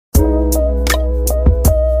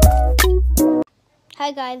Hi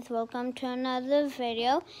guys, welcome to another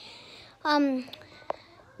video.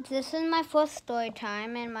 This is my first story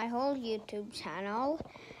time in my whole YouTube channel.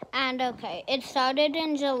 And okay, it started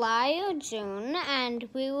in July or June, and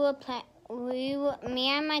me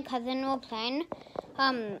and my cousin were playing.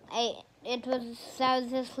 There was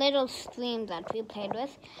this little stream that we played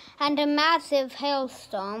with, and a massive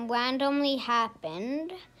hailstorm randomly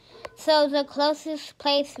happened. So the closest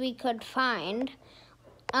place we could find,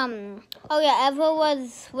 Eva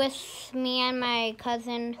was with me and my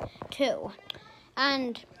cousin too.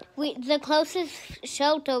 And the closest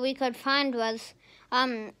shelter we could find was,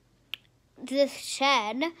 this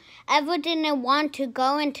shed. Eva didn't want to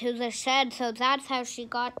go into the shed, so that's how she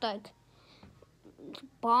got,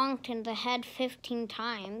 bonked in the head 15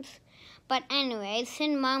 times. But anyways,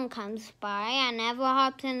 then Mom comes by and Eva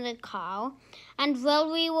hops in the car. And while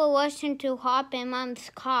we were rushing to hop in Mom's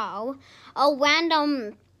car, a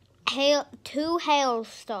random two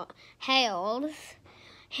hails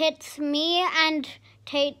hits me and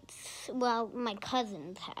my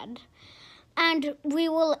cousin's head. And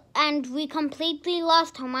we completely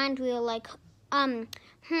lost our mind. We were like,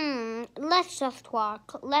 let's just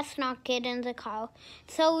walk. Let's not get in the car.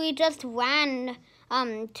 So we just ran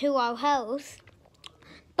to our house.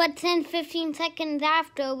 But then 15 seconds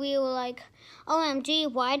after, we were like, OMG,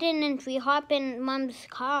 why didn't we hop in Mom's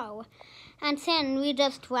car? And then we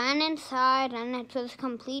just ran inside, and it was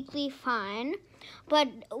completely fine. But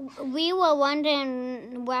we were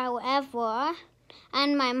wondering where Eva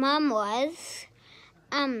and my mom was.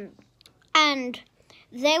 And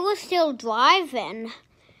they were still driving.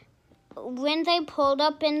 When they pulled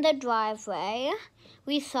up in the driveway,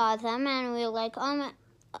 we saw them, and we were like,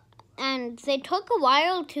 and they took a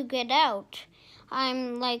while to get out.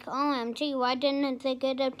 I'm like, OMG, why didn't they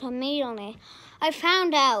get out immediately? I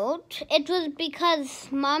found out it was because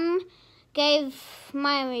Mom gave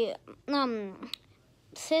my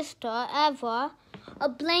sister, Eva, a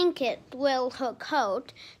blanket with her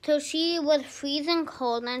coat, so she was freezing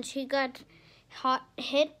cold and she got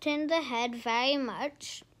hit in the head very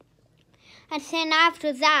much. And then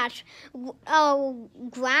after that,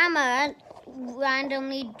 Grandma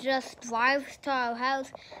randomly just drives to our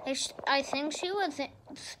house. I think she was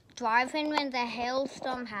driving when the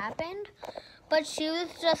hailstorm happened, but she was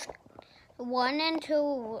just running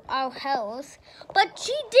to our house. But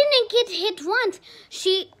she didn't get hit once.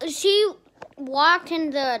 She walked in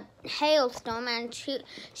the hailstorm, and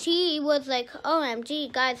she was like,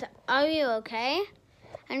 OMG, guys, are you okay?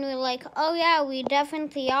 And we were like, oh yeah, we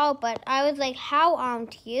definitely are. But I was like, how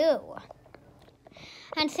aren't you?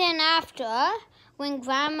 And then after, when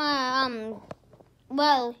Grandma's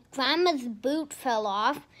boot fell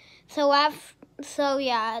off. So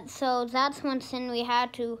that's one thing we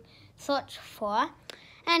had to search for.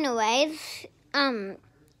 Anyways, then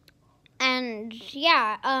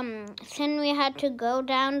we had to go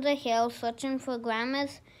down the hill searching for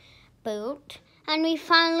Grandma's boot, and we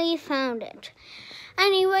finally found it.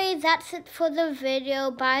 Anyway, that's it for the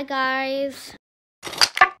video. Bye, guys.